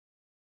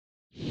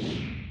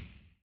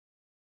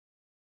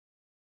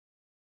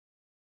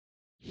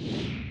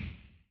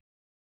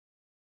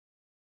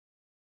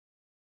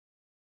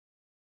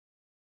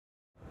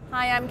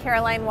Hi, I'm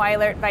Caroline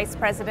Weilert, Vice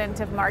President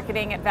of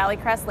Marketing at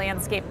ValleyCrest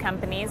Landscape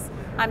Companies.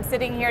 I'm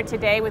sitting here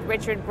today with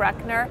Richard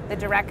Bruckner, the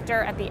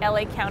Director at the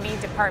LA County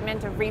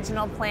Department of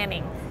Regional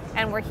Planning.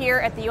 And we're here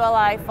at the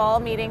ULI Fall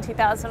Meeting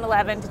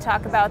 2011 to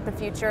talk about the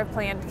future of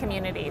planned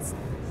communities.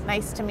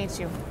 Nice to meet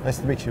you. Nice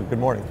to meet you. Good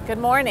morning. Good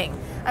morning.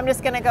 I'm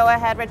just going to go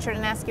ahead, Richard,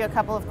 and ask you a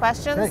couple of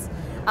questions.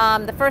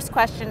 Great. The first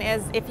question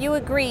is, if you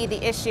agree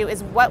the issue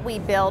is what we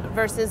build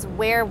versus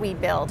where we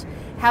build,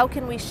 how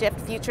can we shift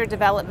future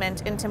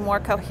development into more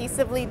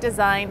cohesively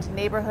designed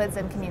neighborhoods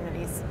and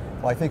communities?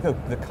 Well, I think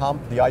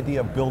the idea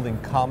of building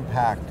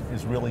compact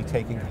is really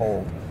taking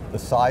hold. The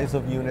size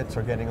of units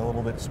are getting a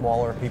little bit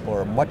smaller. People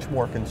are much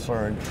more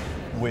concerned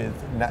with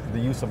the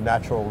use of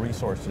natural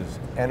resources,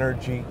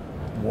 energy,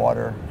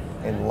 water,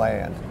 and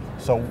land.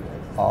 So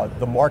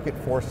the market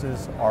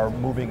forces are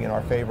moving in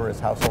our favor as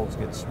households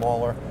get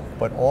smaller,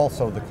 but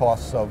also the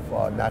costs of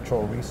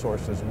natural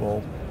resources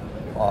will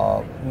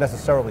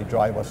necessarily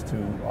drive us to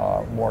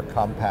more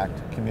compact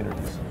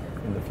communities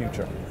in the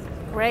future.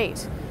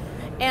 Great.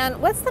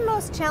 And what's the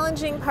most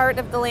challenging part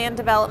of the land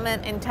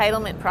development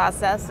entitlement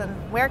process, and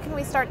where can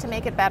we start to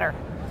make it better?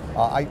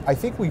 I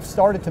think we've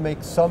started to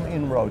make some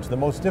inroads. The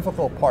most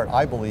difficult part,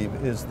 I believe,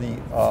 is the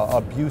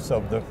abuse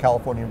of the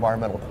California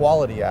Environmental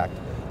Quality Act,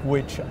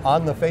 which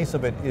on the face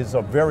of it is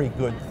a very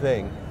good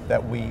thing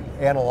that we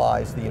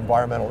analyze the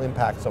environmental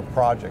impacts of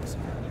projects.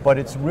 But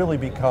it's really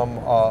become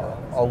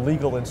a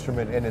legal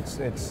instrument, and it's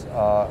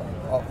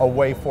a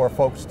way for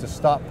folks to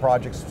stop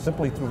projects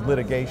simply through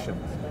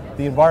litigation.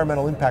 The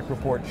environmental impact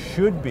report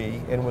should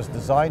be, and was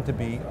designed to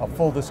be, a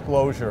full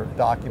disclosure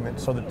document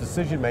so that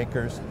decision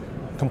makers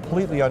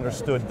completely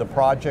understood the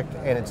project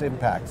and its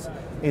impacts.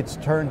 It's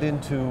turned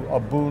into a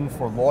boon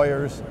for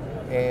lawyers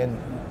and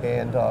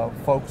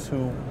folks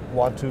who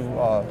want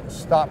to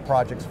stop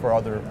projects for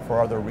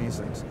other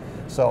reasons.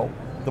 So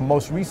the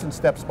most recent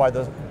steps by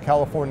the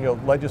California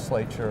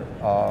legislature,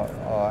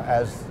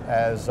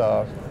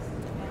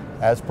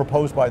 as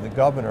proposed by the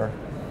governor,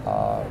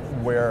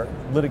 where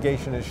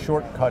litigation is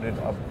shortcutted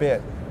a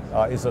bit,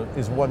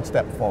 is one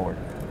step forward.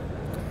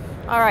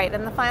 All right,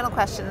 and the final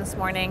question this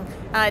morning,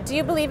 do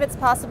you believe it's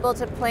possible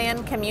to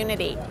plan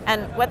community?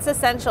 And what's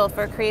essential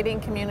for creating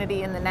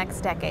community in the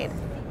next decade?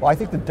 Well, I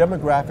think the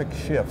demographic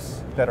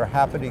shifts that are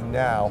happening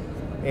now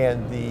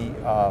and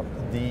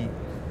the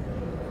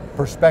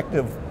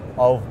perspective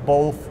of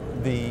both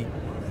the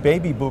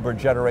baby boomer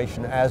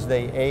generation as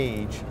they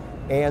age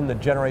and the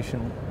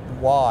Generation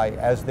Y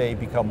as they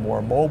become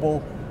more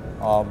mobile,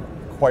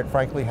 quite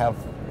frankly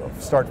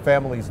start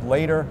families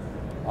later,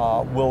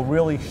 will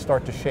really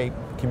start to shape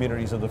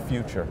communities of the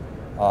future.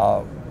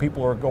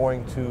 People are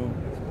going to,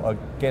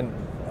 again,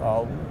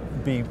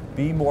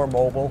 be more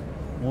mobile,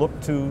 look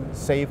to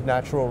save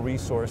natural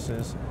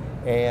resources,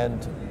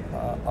 and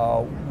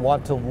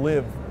want to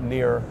live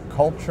near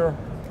culture,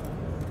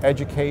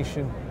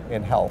 education,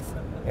 and health.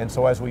 And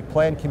so as we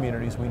plan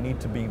communities, we need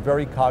to be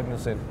very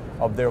cognizant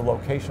of their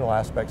locational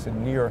aspects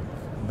and near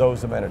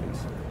those amenities.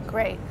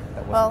 Great.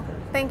 Well,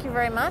 thank you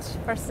very much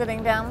for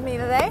sitting down with me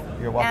today.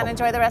 You're welcome. And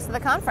enjoy the rest of the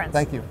conference.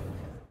 Thank you.